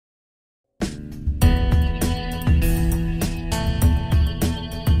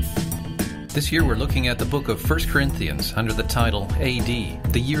This year we're looking at the book of 1 Corinthians under the title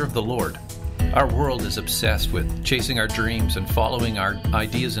AD, the Year of the Lord. Our world is obsessed with chasing our dreams and following our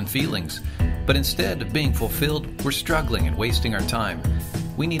ideas and feelings, but instead of being fulfilled, we're struggling and wasting our time.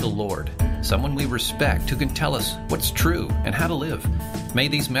 We need a Lord, someone we respect who can tell us what's true and how to live. May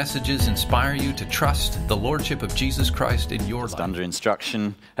these messages inspire you to trust the Lordship of Jesus Christ in your life. Under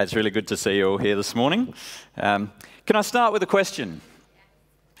instruction. It's really good to see you all here this morning. Can I start with a question?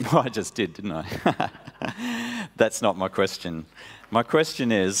 Oh, I just did, didn't I? That's not my question. My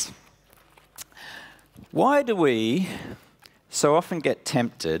question is, why do we so often get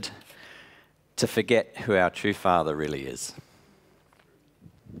tempted to forget who our true Father really is?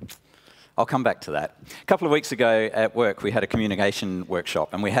 I'll come back to that. A couple of weeks ago at work, we had a communication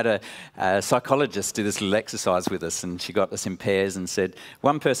workshop, and we had a psychologist do this little exercise with us, and she got us in pairs and said,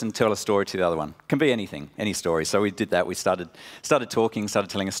 one person tell a story to the other one. Can be anything, any story. So we did that. We started talking,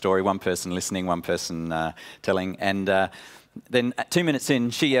 started telling a story, one person listening, one person telling, and then 2 minutes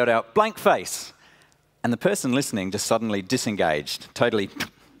in, she yelled out, "Blank face." And the person listening just suddenly disengaged, totally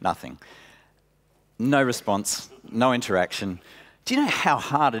nothing. No response, no interaction. Do you know how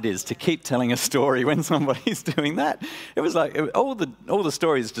hard it is to keep telling a story when somebody's doing that? It was like all the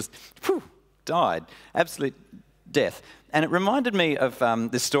stories just died, absolute death. And it reminded me of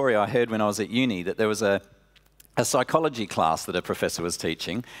this story I heard when I was at uni, that there was a psychology class that a professor was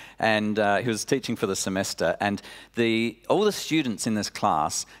teaching, and he was teaching for the semester, and all the students in this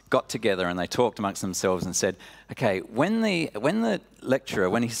class got together and they talked amongst themselves and said, okay, when the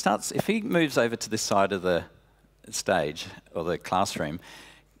lecturer, if he moves over to this side of the stage or the classroom,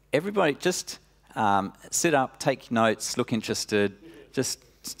 everybody just sit up, take notes, look interested, just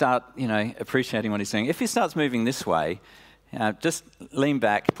start, appreciating what he's doing. If he starts moving this way, just lean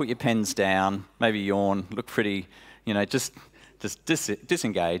back, put your pens down, maybe yawn, look pretty, just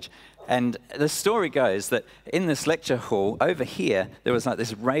disengage. And the story goes that in this lecture hall over here, there was like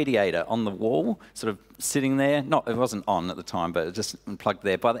this radiator on the wall, sort of sitting there. It wasn't on at the time, but it just plugged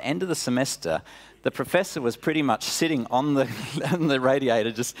there. By the end of the semester, the professor was pretty much sitting on the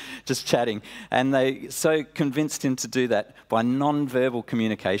radiator, just chatting. And they so convinced him to do that by non-verbal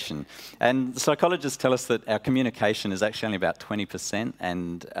communication. And the psychologists tell us that our communication is actually only about 20%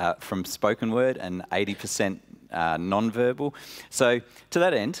 and from spoken word and 80% non-verbal. So to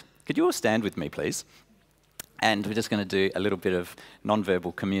that end, could you all stand with me, please? And we're just going to do a little bit of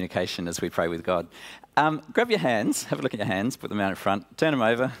non-verbal communication as we pray with God. Grab your hands, have a look at your hands, put them out in front, turn them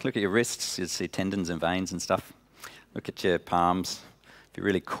over, look at your wrists, you'll see tendons and veins and stuff. Look at your palms. If you're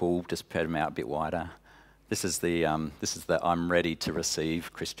really cool, just spread them out a bit wider. This is the I'm ready to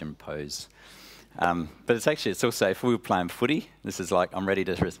receive Christian pose. But it's also, if we were playing footy, this is like I'm ready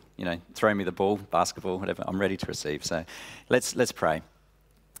to, throw me the ball, basketball, whatever, I'm ready to receive. So let's pray.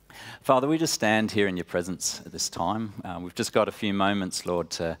 Father, we just stand here in your presence at this time. We've just got a few moments, Lord,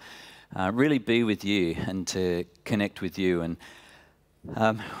 to really be with you and to connect with you. And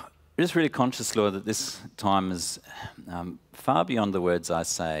we're just really conscious, Lord, that this time is far beyond the words I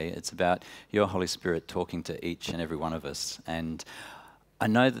say. It's about your Holy Spirit talking to each and every one of us. And I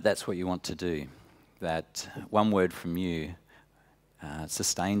know that that's what you want to do, that one word from you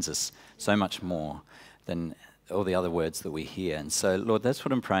sustains us so much more than all the other words that we hear. And so, Lord, that's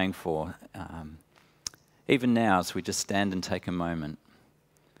what I'm praying for. Even now, as we just stand and take a moment,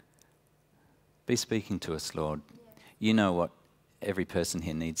 be speaking to us, Lord. You know what every person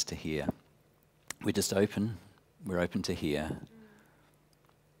here needs to hear. We're open to hear.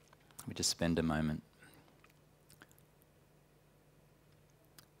 We just spend a moment.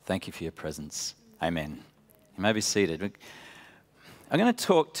 Thank you for your presence. Amen. You may be seated. I'm going to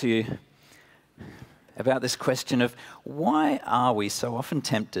talk to you about this question of why are we so often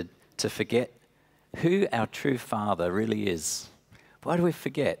tempted to forget who our true Father really is? Why do we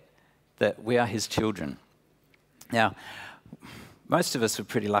forget that we are his children? Now, most of us are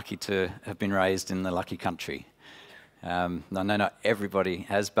pretty lucky to have been raised in the lucky country. I know not everybody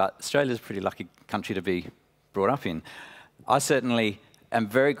has, but Australia's a pretty lucky country to be brought up in. I certainly am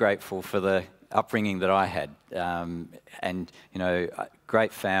very grateful for the upbringing that I had, and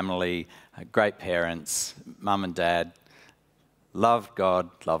great family, great parents, mum and dad, love God,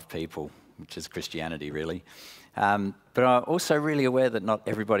 love people, which is Christianity really. But I'm also really aware that not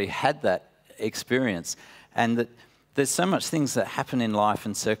everybody had that experience, and that there's so much things that happen in life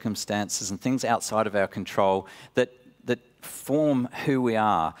and circumstances and things outside of our control that form who we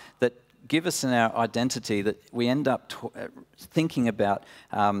are, that give us in our identity, that we end up thinking about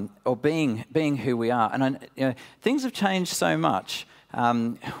or being who we are. And things have changed so much.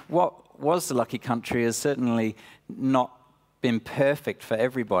 What was the lucky country is certainly not been perfect for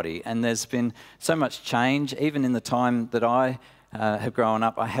everybody, and there's been so much change. Even in the time that I have grown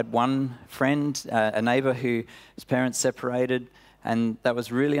up, I had one friend, a neighbour whose parents separated, and that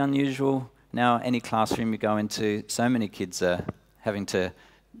was really unusual. Now, any classroom you go into, so many kids are having to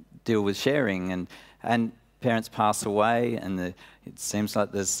deal with sharing, and parents pass away, and it seems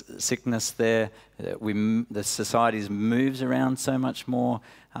like there's sickness there. The society moves around so much more.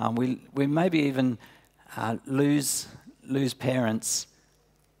 We maybe even lose parents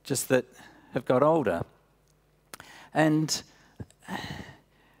just that have got older. And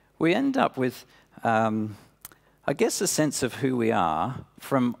we end up with, I guess, a sense of who we are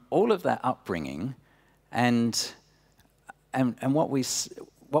from all of that upbringing and what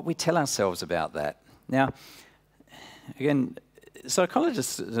we tell ourselves about that. Now, again,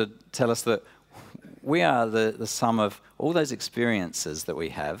 psychologists tell us that we are the sum of all those experiences that we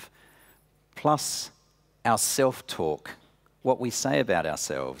have, plus our self-talk, what we say about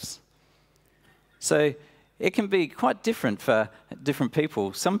ourselves. So it can be quite different for different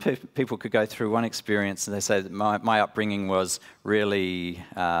people. Some people could go through one experience and they say that my upbringing was really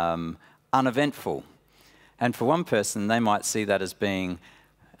uneventful. And for one person, they might see that as being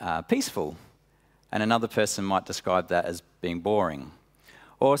peaceful. And another person might describe that as being boring.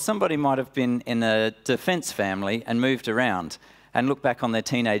 Or somebody might have been in a defence family and moved around and look back on their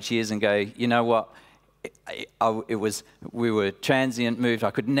teenage years and go, you know what, we were transient, moved,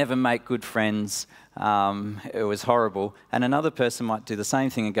 I could never make good friends, it was horrible. And another person might do the same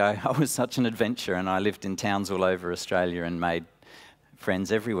thing and go, I was such an adventure and I lived in towns all over Australia and made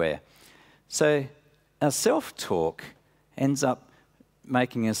friends everywhere. So our self-talk ends up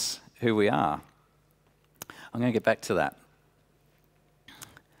making us who we are. I'm going to get back to that.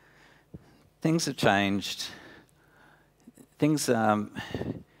 Things have changed. Things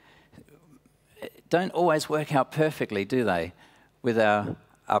don't always work out perfectly, do they, with our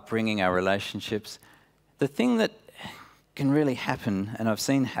upbringing, our relationships. The thing that can really happen, and I've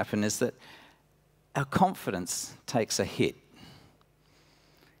seen happen, is that our confidence takes a hit.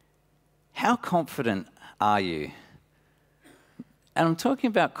 How confident are you? And I'm talking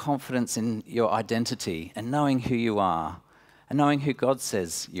about confidence in your identity and knowing who you are and knowing who God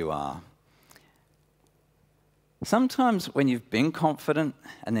says you are. Sometimes when you've been confident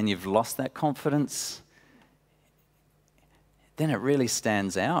and then you've lost that confidence, then it really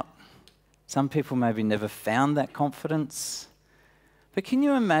stands out. Some people maybe never found that confidence. But can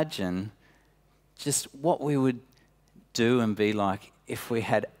you imagine just what we would do and be like if we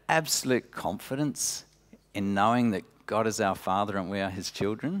had absolute confidence in knowing that God is our Father and we are His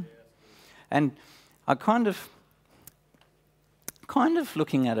children? And I kind of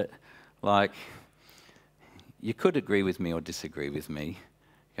looking at it like, you could agree with me or disagree with me,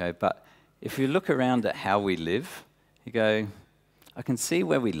 okay? But if you look around at how we live, you go, I can see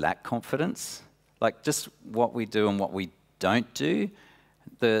where we lack confidence, like just what we do and what we don't do,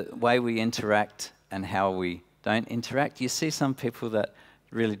 the way we interact and how we don't interact. You see some people that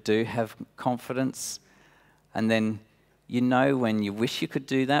really do have confidence, and then you know when you wish you could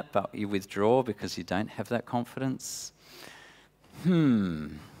do that, but you withdraw because you don't have that confidence.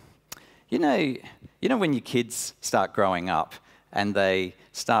 You know when your kids start growing up and they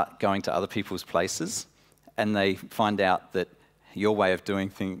start going to other people's places and they find out that your way of doing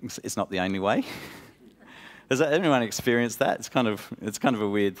things is not the only way? Has anyone experienced that? It's kind of a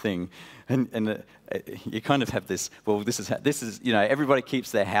weird thing, and you kind of have this. Well, this is everybody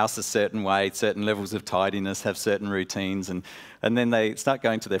keeps their house a certain way, certain levels of tidiness, have certain routines, and then they start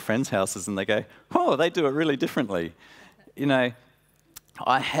going to their friends' houses and they go, oh, they do it really differently.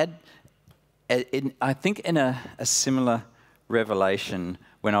 I had, I think, in a similar revelation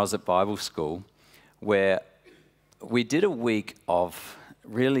when I was at Bible school, where we did a week of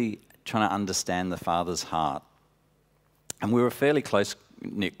really trying to understand the Father's heart. And we were a fairly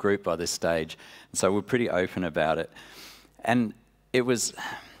close-knit group by this stage, and so we're pretty open about it. And it was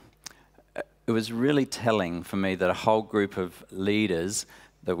really telling for me that a whole group of leaders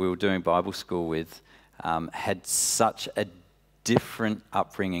that we were doing Bible school with had such a different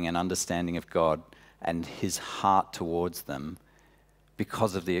upbringing and understanding of God and His heart towards them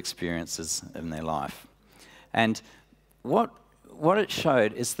because of the experiences in their life. And what it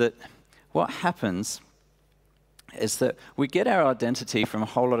showed is that what happens is that we get our identity from a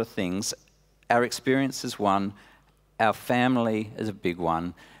whole lot of things. Our experience is one, our family is a big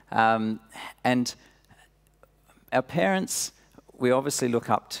one, and our parents we obviously look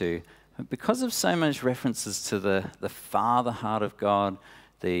up to. But because of so much references to the Father heart of God,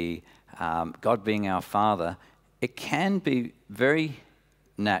 the God being our Father, it can be very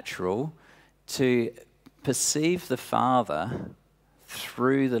natural to perceive the Father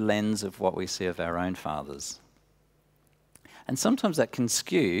through the lens of what we see of our own fathers. And sometimes that can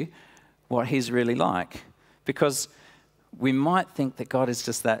skew what he's really like, because we might think that God is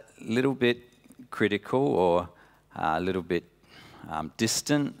just that little bit critical, or a little bit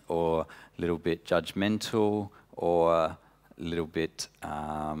distant, or a little bit judgmental, or a little bit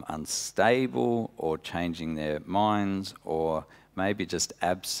unstable, or changing their minds, or maybe just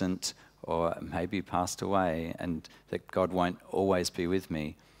absent, or maybe passed away, and that God won't always be with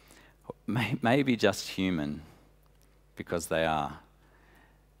me. Maybe just human, because they are.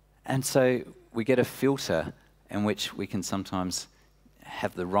 And so we get a filter in which we can sometimes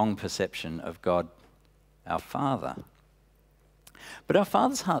have the wrong perception of God, our Father. But our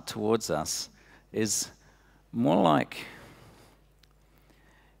Father's heart towards us is more like,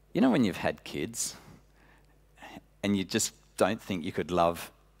 you know, when you've had kids and you just don't think you could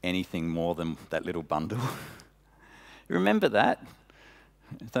love anything more than that little bundle. You remember that?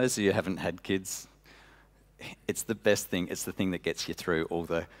 Those of you who haven't had kids, it's the best thing. It's the thing that gets you through all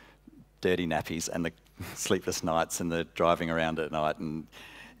the dirty nappies and the sleepless nights and the driving around at night. And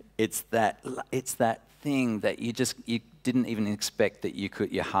it's that thing that you didn't even expect that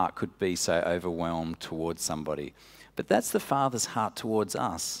your heart could be so overwhelmed towards somebody. But that's the Father's heart towards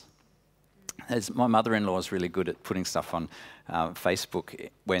us. As my mother-in-law is really good at putting stuff on Facebook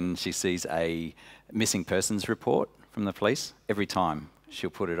when she sees a missing persons report from the police. Every time she'll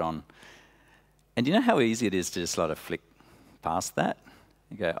put it on. And you know how easy it is to just sort of flick past that?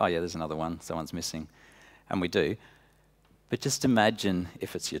 You go, oh yeah, there's another one, someone's missing. And we do. But just imagine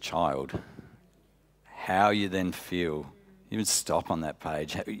if it's your child, how you then feel. You would stop on that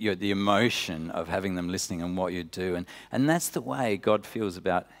page, the emotion of having them listening and what you do. And that's the way God feels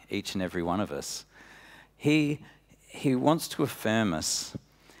about each and every one of us. He wants to affirm us.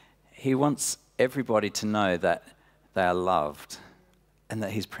 He wants everybody to know that they are loved and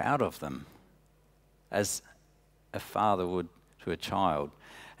that he's proud of them, as a father would to a child.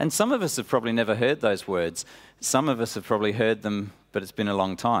 And some of us have probably never heard those words. Some of us have probably heard them, but it's been a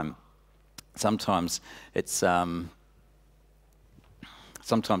long time. Sometimes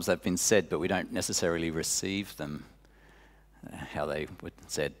sometimes they've been said, but we don't necessarily receive them how they were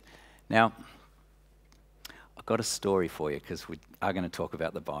said. Now, I've got a story for you, because we are going to talk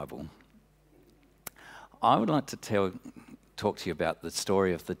about the Bible. I would like to talk to you about the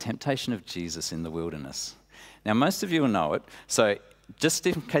story of the temptation of Jesus in the wilderness. Now, most of you will know it, so just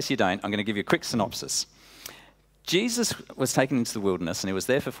in case you don't, I'm going to give you a quick synopsis. Jesus was taken into the wilderness, and he was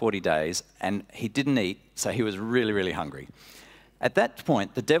there for 40 days, and he didn't eat, so he was really, really hungry. At that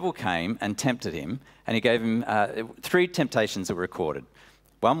point, the devil came and tempted him, and he gave him 3 temptations that were recorded.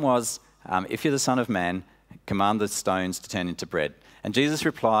 One was, if you're the Son of Man, command the stones to turn into bread. And Jesus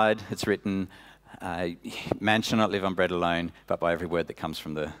replied, it's written, man shall not live on bread alone, but by every word that comes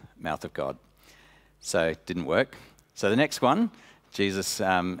from the mouth of God. So it didn't work. So the next one, Jesus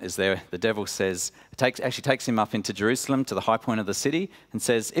is there. The devil says, actually takes him up into Jerusalem to the high point of the city and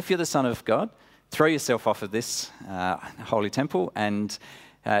says, if you're the Son of God, throw yourself off of this holy temple, and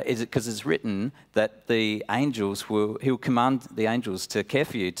because it's written that the angels he'll command the angels to care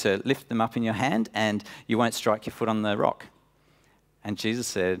for you, to lift them up in your hand, and you won't strike your foot on the rock. And Jesus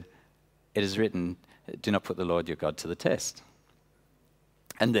said, it is written, do not put the Lord your God to the test.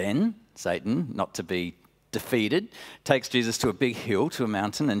 And then Satan, not to be defeated, takes Jesus to a big hill, to a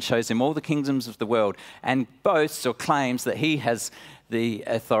mountain, and shows him all the kingdoms of the world, and boasts or claims that he has the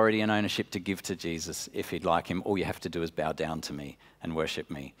authority and ownership to give to Jesus if he'd like him. All you have to do is bow down to me and worship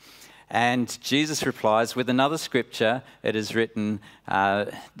me. And Jesus replies with another scripture. It is written, worship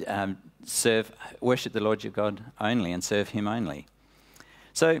the Lord your God only and serve him only.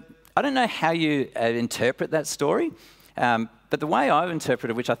 So I don't know how you interpret that story, but the way I've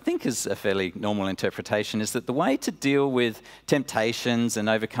interpreted, which I think is a fairly normal interpretation, is that the way to deal with temptations and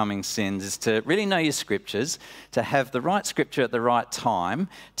overcoming sins is to really know your scriptures, to have the right scripture at the right time,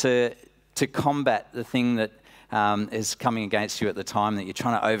 to combat the thing that is coming against you at the time that you're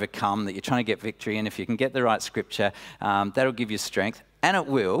trying to overcome, that you're trying to get victory in. If you can get the right scripture, that'll give you strength, and it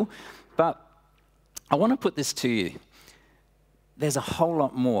will. But I want to put this to you. There's a whole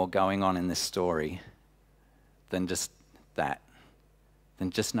lot more going on in this story than just that, than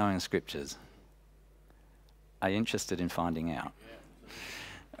just knowing the scriptures. Are you interested in finding out?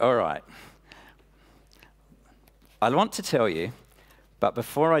 Yeah. All right. I want to tell you, but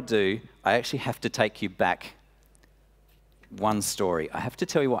before I do, I actually have to take you back one story. I have to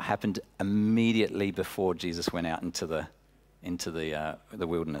tell you what happened immediately before Jesus went out into the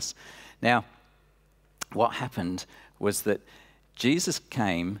wilderness. Now, what happened was that Jesus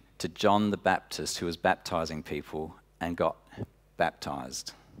came to John the Baptist, who was baptizing people, and got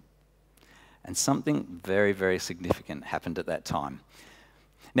baptized. And something very, very significant happened at that time.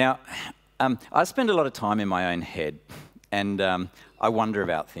 Now, I spend a lot of time in my own head, and I wonder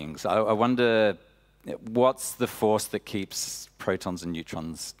about things. I wonder what's the force that keeps protons and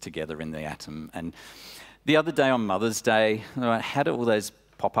neutrons together in the atom. And the other day on Mother's Day, how do all those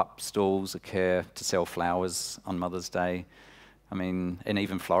pop-up stalls occur to sell flowers on Mother's Day? I mean, and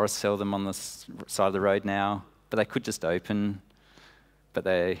even florists sell them on the side of the road now, but they could just open, but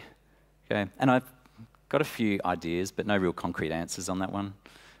they, okay. And I've got a few ideas, but no real concrete answers on that one.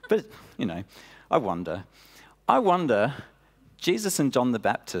 But, you know, I wonder, Jesus and John the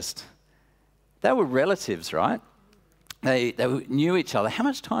Baptist, they were relatives, right? They knew each other. How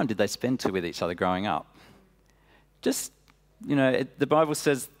much time did they spend with each other growing up? Just, you know, the Bible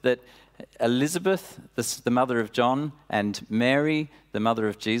says that Elizabeth, the mother of John, and Mary, the mother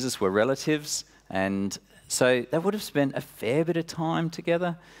of Jesus, were relatives, and so they would have spent a fair bit of time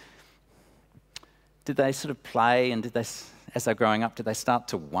together. Did they sort of play, and did they, as they were growing up, did they start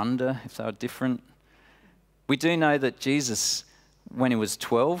to wonder if they were different? We do know that Jesus, when he was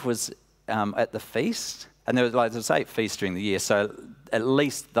 12, was at the feast, and there was 8 feasts during the year, so at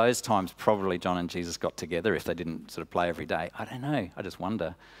least those times probably John and Jesus got together if they didn't sort of play every day. I don't know, I just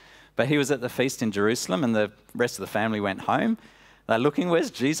wonder. But he was at the feast in Jerusalem, and the rest of the family went home. They're looking,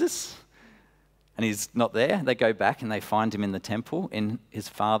 where's Jesus? And he's not there. They go back and they find him in the temple in his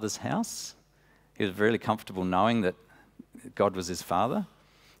father's house. He was really comfortable knowing that God was his father.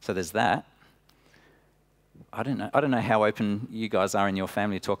 So there's that. I don't know how open you guys are in your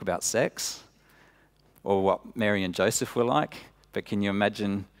family to talk about sex or what Mary and Joseph were like, but can you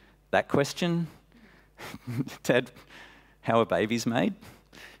imagine that question? Dad, how are babies made?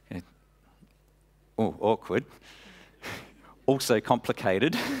 Oh, awkward. Also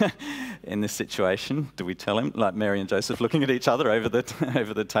complicated in this situation. Do we tell him, like Mary and Joseph looking at each other over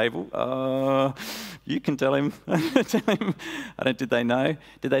the table? You can tell him. Tell him. Did they know?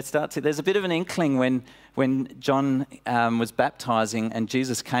 Did they start to? There's a bit of an inkling when John was baptizing and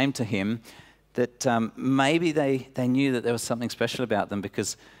Jesus came to him that maybe they knew that there was something special about them,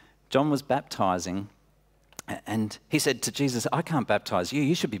 because John was baptizing and he said to Jesus, I can't baptize you,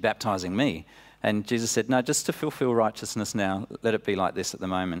 you should be baptizing me. And Jesus said, no, just to fulfill righteousness now, let it be like this at the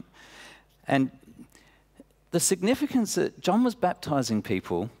moment. And the significance that John was baptizing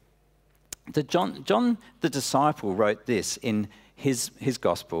people, that John the disciple wrote this in his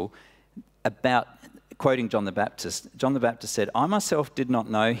gospel about, quoting John the Baptist. John the Baptist said, I myself did not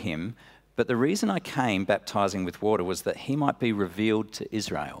know him, but the reason I came baptizing with water was that he might be revealed to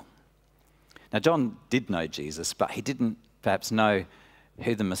Israel. Now, John did know Jesus, but he didn't perhaps know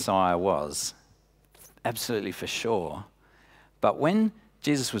who the Messiah was, absolutely for sure. But when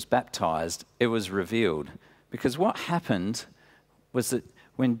Jesus was baptized, it was revealed. Because what happened was that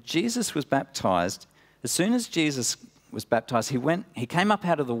when Jesus was baptized, as soon as Jesus was baptized, he came up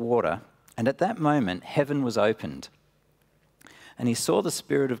out of the water, and at that moment, heaven was opened. And he saw the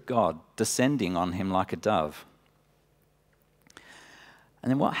Spirit of God descending on him like a dove. And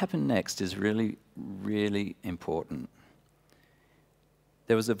then what happened next is really, really important.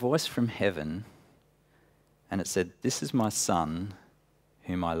 There was a voice from heaven, and it said, this is my Son,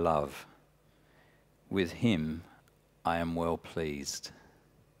 whom I love. With him I am well pleased.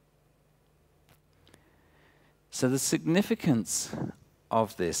 So the significance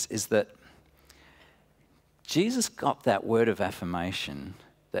of this is that Jesus got that word of affirmation,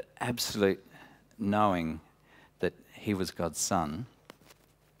 that absolute knowing that he was God's Son,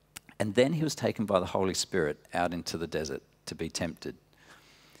 and then he was taken by the Holy Spirit out into the desert to be tempted.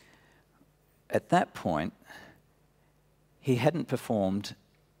 At that point, he hadn't performed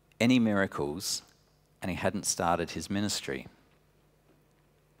any miracles and he hadn't started his ministry.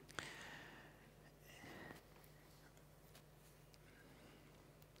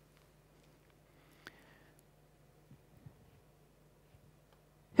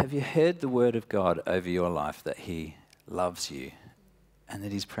 Have you heard the word of God over your life that he loves you and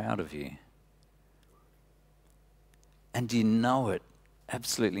that he's proud of you? And do you know it,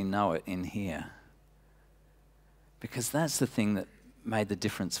 absolutely know it in here? Because that's the thing that made the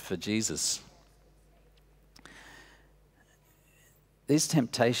difference for Jesus. These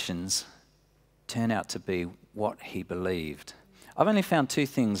temptations turn out to be what he believed. I've only found two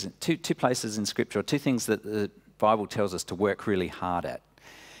places in Scripture, two things that the Bible tells us to work really hard at.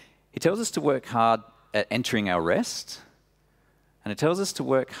 He tells us to work hard at entering our rest, and it tells us to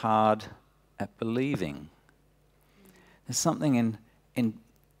work hard at believing. There's something in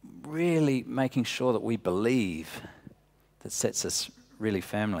really making sure that we believe that sets us really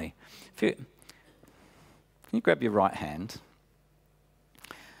firmly. Can you grab your right hand?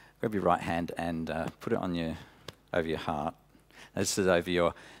 Grab your right hand and put it on over your heart. This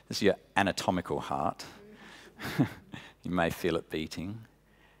is your anatomical heart. You may feel it beating.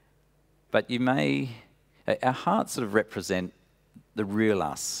 But our hearts sort of represent the real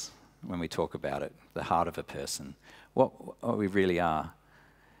us when we talk about it, the heart of a person, what we really are.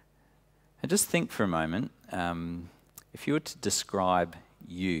 And just think for a moment, if you were to describe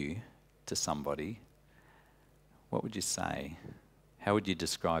you to somebody, what would you say? How would you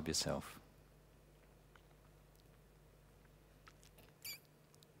describe yourself?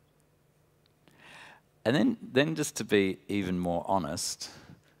 And then just to be even more honest,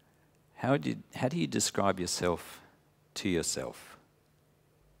 how do you describe yourself to yourself?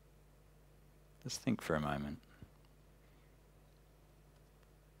 Just think for a moment.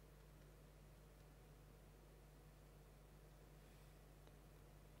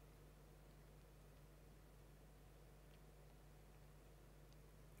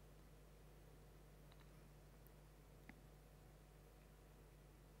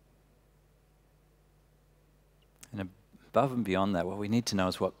 And above and beyond that, what we need to know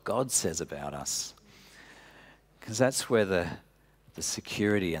is what God says about us. Because that's where the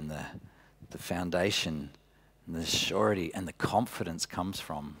security and the foundation and the surety and the confidence comes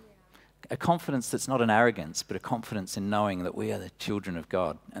from. A confidence that's not an arrogance, but a confidence in knowing that we are the children of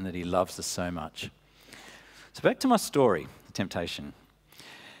God and that He loves us so much. So back to my story, the temptation.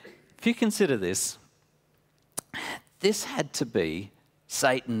 If you consider this had to be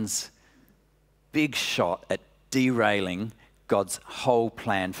Satan's big shot at derailing God's whole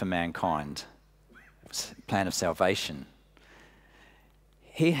plan for mankind, plan of salvation.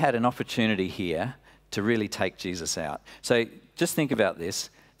 He had an opportunity here to really take Jesus out. So just think about this.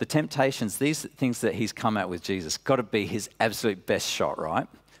 The temptations, these things that he's come out with Jesus, got to be his absolute best shot, right?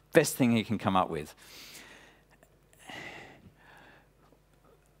 Best thing he can come up with.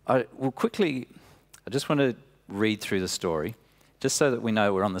 I just want to read through the story, just so that we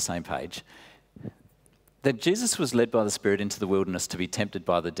know we're on the same page. That Jesus was led by the Spirit into the wilderness to be tempted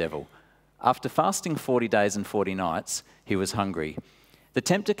by the devil. After fasting 40 days and 40 nights, he was hungry. The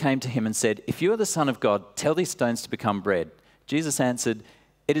tempter came to him and said, "If you are the Son of God, tell these stones to become bread." Jesus answered,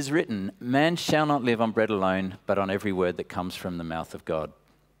 "It is written, man shall not live on bread alone, but on every word that comes from the mouth of God."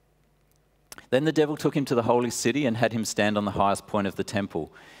 Then the devil took him to the holy city and had him stand on the highest point of the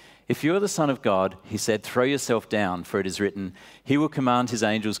temple. "If you are the Son of God," he said, "throw yourself down, for it is written, He will command His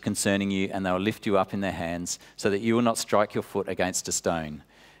angels concerning you, and they will lift you up in their hands, so that you will not strike your foot against a stone."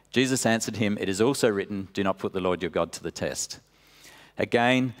 Jesus answered him, "It is also written, do not put the Lord your God to the test."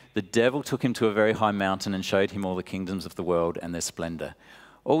 Again, the devil took him to a very high mountain and showed him all the kingdoms of the world and their splendor.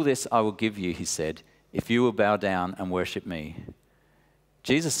 "All this I will give you," he said, "if you will bow down and worship me."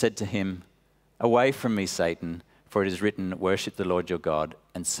 Jesus said to him, "Away from me, Satan, for it is written, worship the Lord your God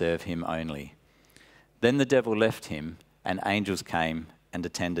and serve Him only." Then the devil left him, and angels came and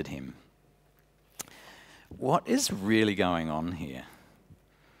attended him. What is really going on here?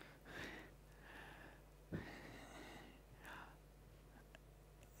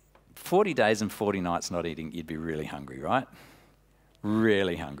 "40 days and 40 nights not eating, you'd be really hungry, right?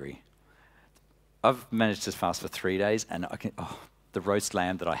 Really hungry. I've managed to fast for 3 days, and the roast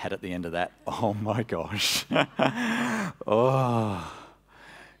lamb that I had at the end of that, oh my gosh.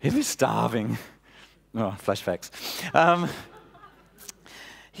 It was starving. Oh, flashbacks.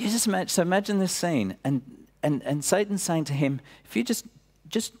 You just imagine this scene, and Satan's saying to him, if you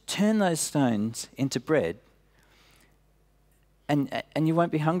just turn those stones into bread, and you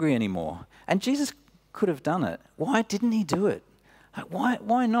won't be hungry anymore. And Jesus could have done it. Why didn't he do it?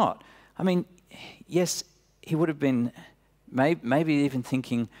 Why not? I mean, yes, he would have been maybe even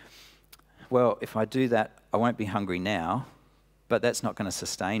thinking, well, if I do that, I won't be hungry now, but that's not going to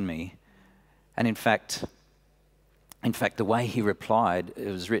sustain me. And in fact, the way he replied,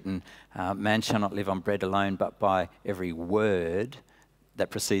 it was written, man shall not live on bread alone, but by every word that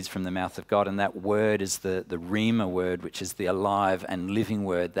proceeds from the mouth of God. And that word is the Rhema word, which is the alive and living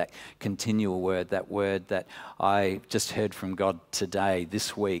word, that continual word, that word that I just heard from God today,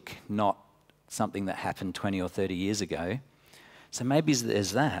 this week, not something that happened 20 or 30 years ago. So maybe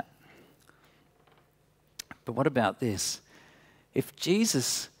there's that. But what about this? If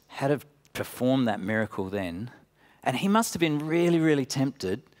Jesus had have performed that miracle then, and he must have been really, really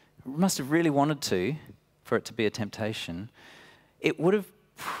tempted, must have really wanted to, for it to be a temptation, it would have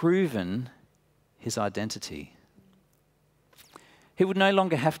proven his identity. He would no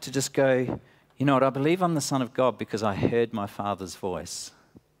longer have to just go, you know what, I believe I'm the Son of God because I heard my Father's voice.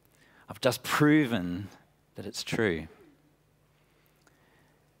 I've just proven that it's true.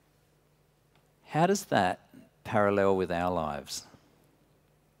 How does that parallel with our lives?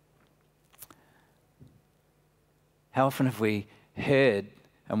 How often have we heard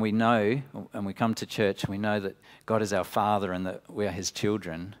and we know, and we come to church and we know that God is our Father and that we are his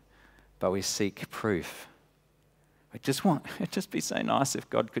children, but we seek proof? It'd just be so nice if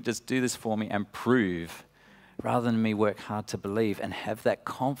God could just do this for me and prove, rather than me work hard to believe and have that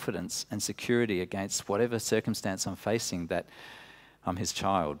confidence and security against whatever circumstance I'm facing that I'm his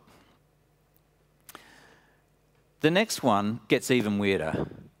child. The next one gets even weirder,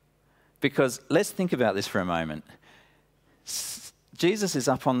 because let's think about this for a moment. Jesus is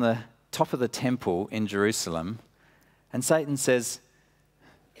up on the top of the temple in Jerusalem, and Satan says,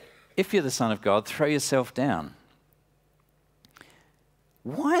 if you're the Son of God, throw yourself down.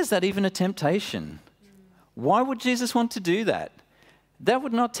 Why is that even a temptation? Why would Jesus want to do that? That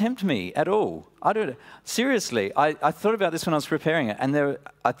would not tempt me at all. Seriously, I thought about this when I was preparing it, and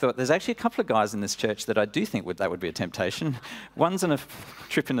I thought there's actually a couple of guys in this church that I do think that would be a temptation. One's on a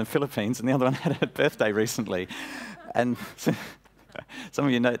trip in the Philippines, and the other one had a birthday recently. And some of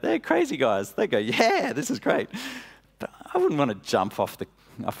you know, they're crazy guys. They go, yeah, this is great. But I wouldn't want to jump off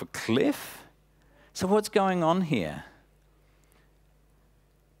a cliff. So what's going on here?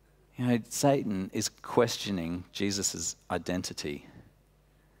 You know, Satan is questioning Jesus' identity.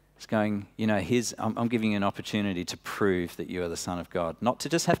 He's going, you know, I'm giving you an opportunity to prove that you are the Son of God. Not to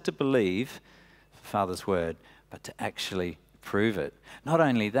just have to believe the Father's word, but to actually prove it. Not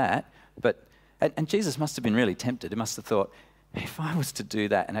only that, but, and Jesus must have been really tempted. He must have thought, if I was to do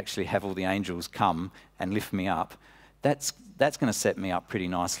that and actually have all the angels come and lift me up, that's going to set me up pretty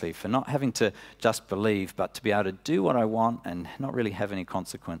nicely for not having to just believe, but to be able to do what I want and not really have any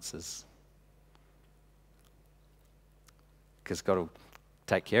consequences. Because God will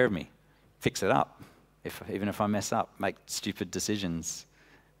take care of me, fix it up. Even if I mess up, make stupid decisions,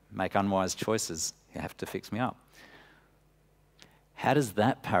 make unwise choices, you have to fix me up. How does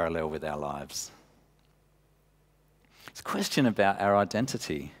that parallel with our lives? It's a question about our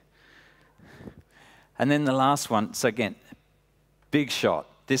identity. And then the last one, so again, big shot.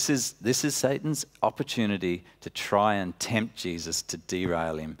 This is Satan's opportunity to try and tempt Jesus to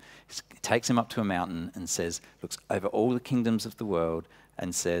derail him. He takes him up to a mountain and says, looks over all the kingdoms of the world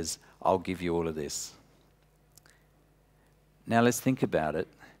and says, I'll give you all of this. Now let's think about it.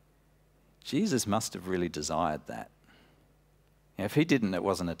 Jesus must have really desired that. You know, if he didn't, it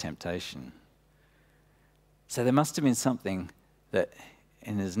wasn't a temptation. So there must have been something that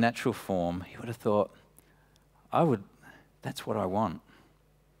in his natural form, he would have thought, that's what I want.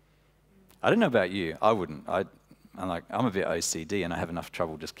 I don't know about you, I wouldn't. I'm a bit OCD and I have enough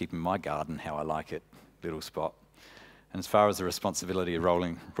trouble just keeping my garden how I like it, little spot. And as far as the responsibility of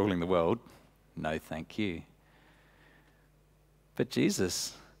ruling the world, no thank you. But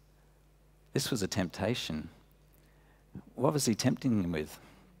Jesus, this was a temptation. What was he tempting him with?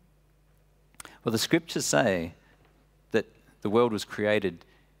 Well, the scriptures say that the world was created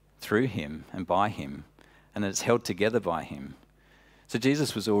through him and by him, and that it's held together by him. So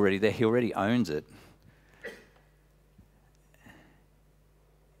Jesus was already there. He already owns it.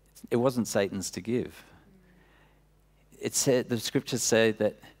 It wasn't Satan's to give. It said, the scriptures say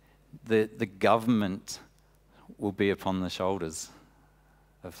that the government will be upon the shoulders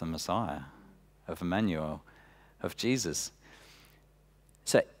of the Messiah, of Emmanuel, of Jesus.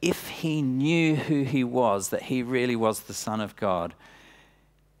 So if he knew who he was, that he really was the Son of God,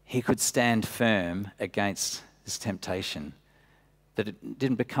 he could stand firm against this temptation, that it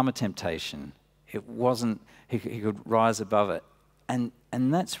didn't become a temptation. It wasn't, he could rise above it. And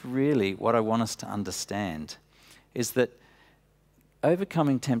that's really what I want us to understand, is that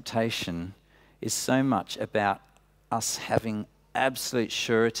overcoming temptation is so much about us having absolute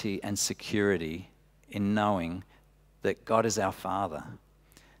surety and security in knowing that God is our Father,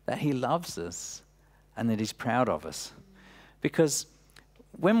 that he loves us and that he's proud of us. Because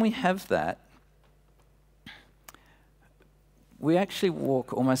when we have that, we actually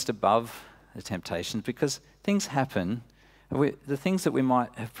walk almost above the temptations, because things happen. The things that we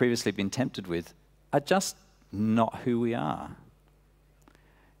might have previously been tempted with are just not who we are.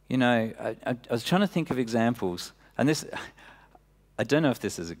 You know, I was trying to think of examples, and this, I don't know if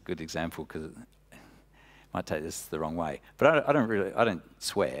this is a good example because it might take this the wrong way, but I don't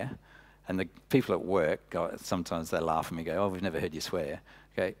swear, and the people at work sometimes they laugh at me, go, "Oh, we've never heard you swear."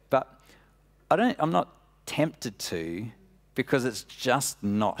 Okay, but I'm not tempted to, because it's just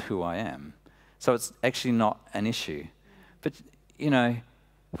not who I am. So it's actually not an issue. But, you know,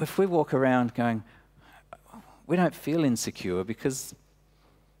 if we walk around going, we don't feel insecure because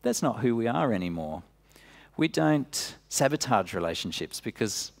that's not who we are anymore. We don't sabotage relationships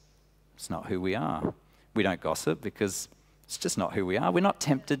because It's not who we are. We don't gossip because it's just not who we are. We're not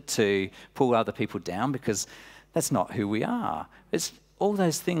tempted to pull other people down because that's not who we are. It's all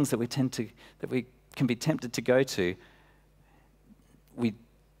those things that we can be tempted to go to. We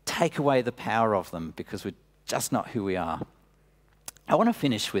take away the power of them because we're just not who we are. I want to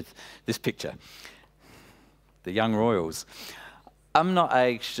finish with this picture. The young royals. I'm not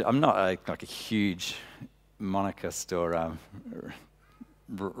a huge monarchist or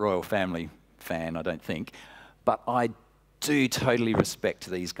royal family fan, I don't think, but I do totally respect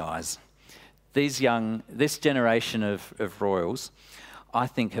these guys. This generation of royals, I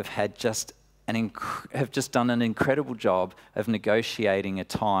think, have just done an incredible job of negotiating a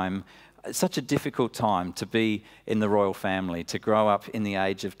time, such a difficult time to be in the royal family, to grow up in the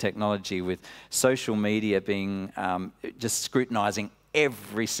age of technology with social media being just scrutinising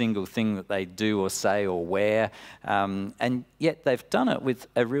every single thing that they do or say or wear, and yet they've done it with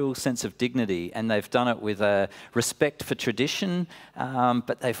a real sense of dignity, and they've done it with a respect for tradition,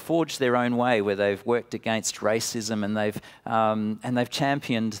 but they've forged their own way where they've worked against racism, and they've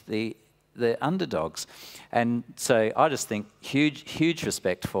championed the underdogs. And so I just think huge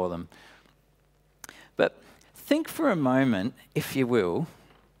respect for them. But think for a moment, if you will,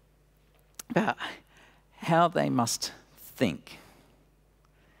 about how they must think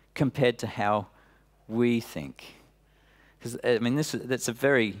compared to how we think. Because, I mean, that's a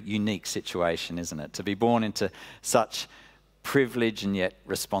very unique situation, isn't it? To be born into such privilege and yet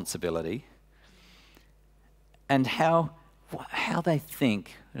responsibility. And how they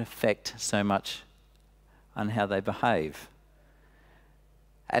think would affect so much on how they behave.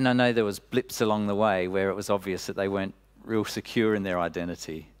 And I know there was blips along the way where it was obvious that they weren't real secure in their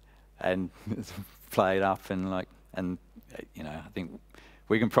identity and played up and you know, I think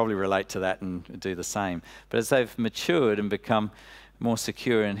we can probably relate to that and do the same. But as they've matured and become more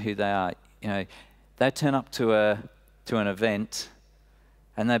secure in who they are, you know, they turn up to an event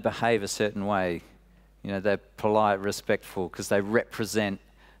and they behave a certain way. You know, they're polite, respectful, because they represent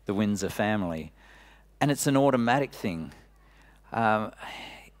the Windsor family. And it's an automatic thing.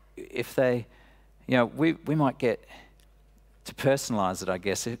 If they, you know, we might get to personalise it, I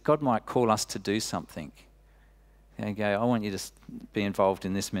guess. God might call us to do something. And go, I want you to be involved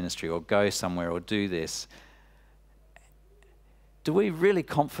in this ministry, or go somewhere, or do this. Do we really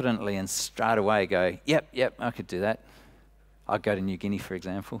confidently and straight away go, yep, I could do that? I'd go to New Guinea, for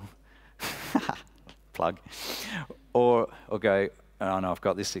example. Plug. Or go, oh no, I've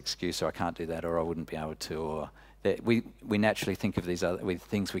got this excuse, or I can't do that, or I wouldn't be able to, or we naturally think of these other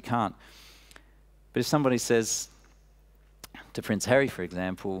things we can't. But if somebody says to Prince Harry, for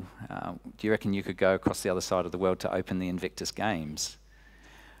example, do you reckon you could go across the other side of the world to open the Invictus Games?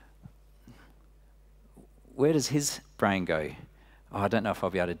 Where does his brain go? Oh, I don't know if I'll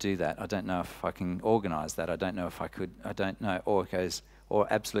be able to do that. I don't know if I can organise that. I don't know if I could. I don't know. Or it goes, or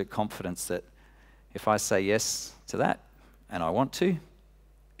absolute confidence that if I say yes to that and I want to,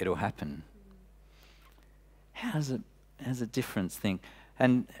 it'll happen. How's a difference thing?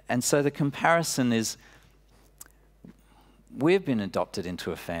 And so the comparison is, we've been adopted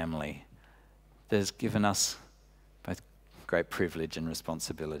into a family that has given us both great privilege and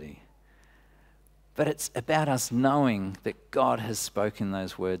responsibility. But it's about us knowing that God has spoken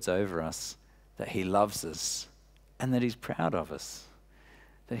those words over us, that he loves us and that he's proud of us,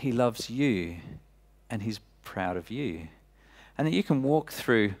 that he loves you and he's proud of you, and that you can walk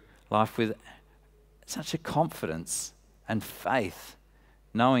through life with such a confidence and faith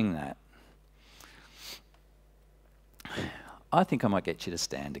knowing that. I think I might get you to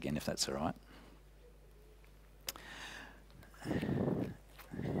stand again, if that's all right.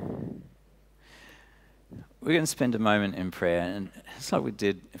 We're going to spend a moment in prayer, and it's like we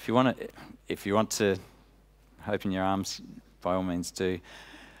did. If you want to open your arms, by all means do.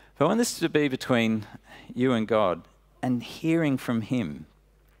 But I want this to be between you and God, and hearing from him.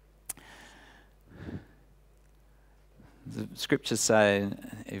 The scriptures say,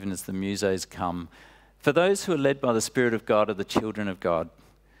 even as the musos come, for those who are led by the Spirit of God are the children of God.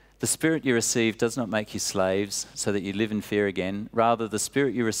 The Spirit you received does not make you slaves so that you live in fear again. Rather, the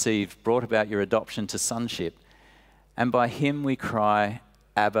Spirit you received brought about your adoption to sonship. And by him we cry,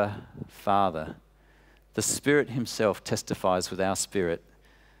 Abba, Father. The Spirit himself testifies with our spirit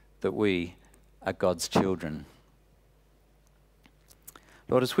that we are God's children.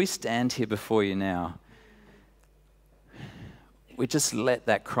 Lord, as we stand here before you now, we just let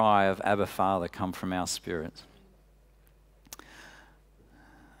that cry of Abba, Father come from our spirit.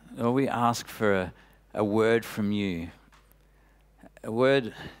 Lord, we ask for a word from you, a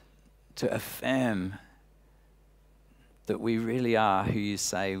word to affirm that we really are who you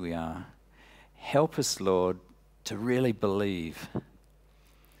say we are. Help us, Lord, to really believe,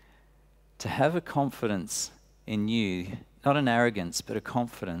 to have a confidence in you, not an arrogance, but a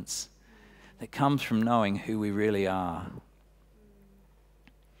confidence that comes from knowing who we really are.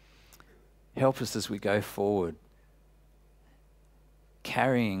 Help us as we go forward,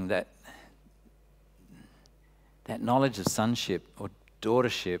 carrying that knowledge of sonship or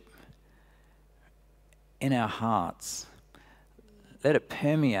daughtership in our hearts. Let it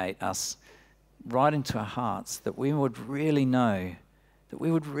permeate us right into our hearts, that we would really know that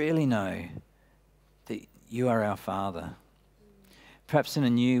you are our Father. Perhaps in a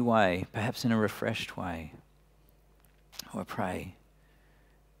new way, perhaps in a refreshed way. I pray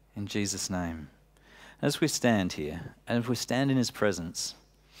in Jesus' name. As we stand here, and if we stand in his presence,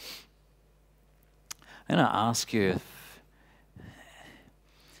 I'm going to ask you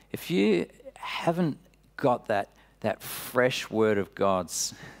if you haven't got that fresh word of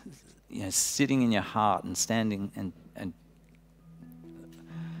God's, sitting in your heart and standing and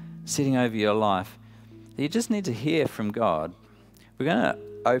sitting over your life, you just need to hear from God. We're going to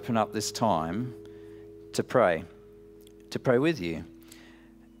open up this time to pray with you.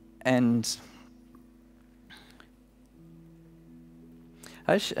 And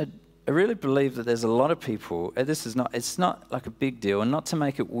I really believe that there's a lot of people, it's not like a big deal, and not to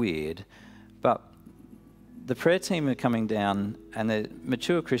make it weird, but the prayer team are coming down, and they're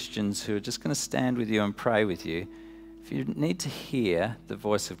mature Christians who are just going to stand with you and pray with you. If you need to hear the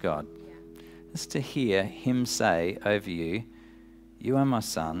voice of God, just to hear him say over you, you are my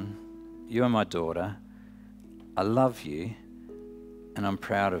son, you are my daughter, I love you, and I'm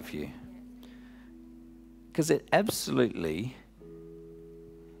proud of you. Because it absolutely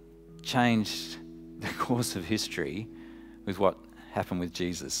changed the course of history with what happened with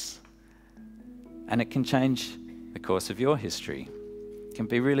Jesus. And it can change the course of your history. It can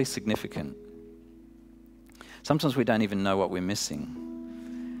be really significant. Sometimes we don't even know what we're missing.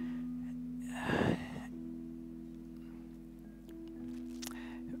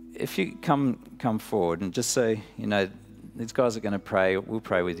 If you come forward and just say, these guys are going to pray, we'll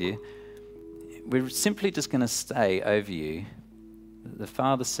pray with you. We're simply just going to stay over you. The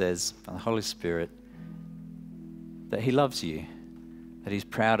Father says, by the Holy Spirit, that he loves you, that he's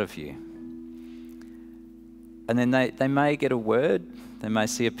proud of you. And then they may get a word, they may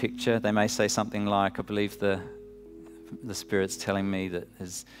see a picture, they may say something like, I believe the Spirit's telling me that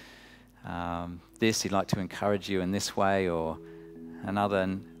there's this, he'd like to encourage you in this way or another.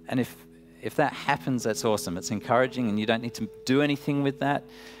 And if that happens, that's awesome. It's encouraging, and you don't need to do anything with that.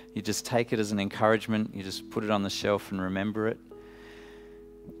 You just take it as an encouragement. You just put it on the shelf and remember it.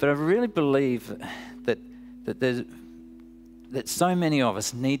 But I really believe that so many of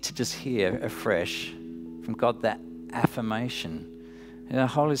us need to just hear afresh from God that affirmation. The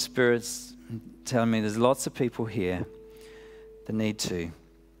Holy Spirit's telling me there's lots of people here that need to.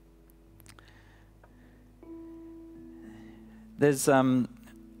 As I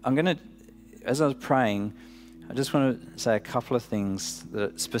was praying, I just want to say a couple of things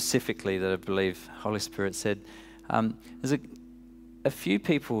specifically that I believe Holy Spirit said. There's a few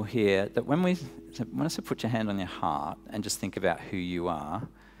people here that when I said put your hand on your heart and just think about who you are,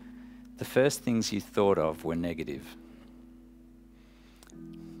 the first things you thought of were negative.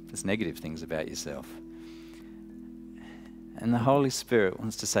 There's negative things about yourself. And the Holy Spirit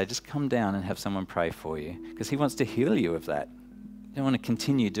wants to say, just come down and have someone pray for you, because he wants to heal you of that. You don't want to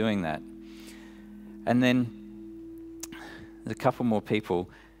continue doing that. And then there's a couple more people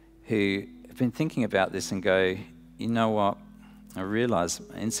who have been thinking about this and go, you know what? I realise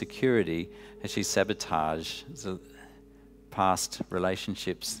insecurity actually sabotages past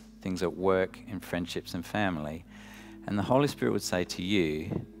relationships, things at work, in friendships and family. And the Holy Spirit would say to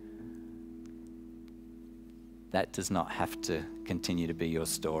you, that does not have to continue to be your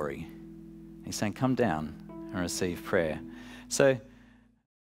story. He's saying, come down and receive prayer. So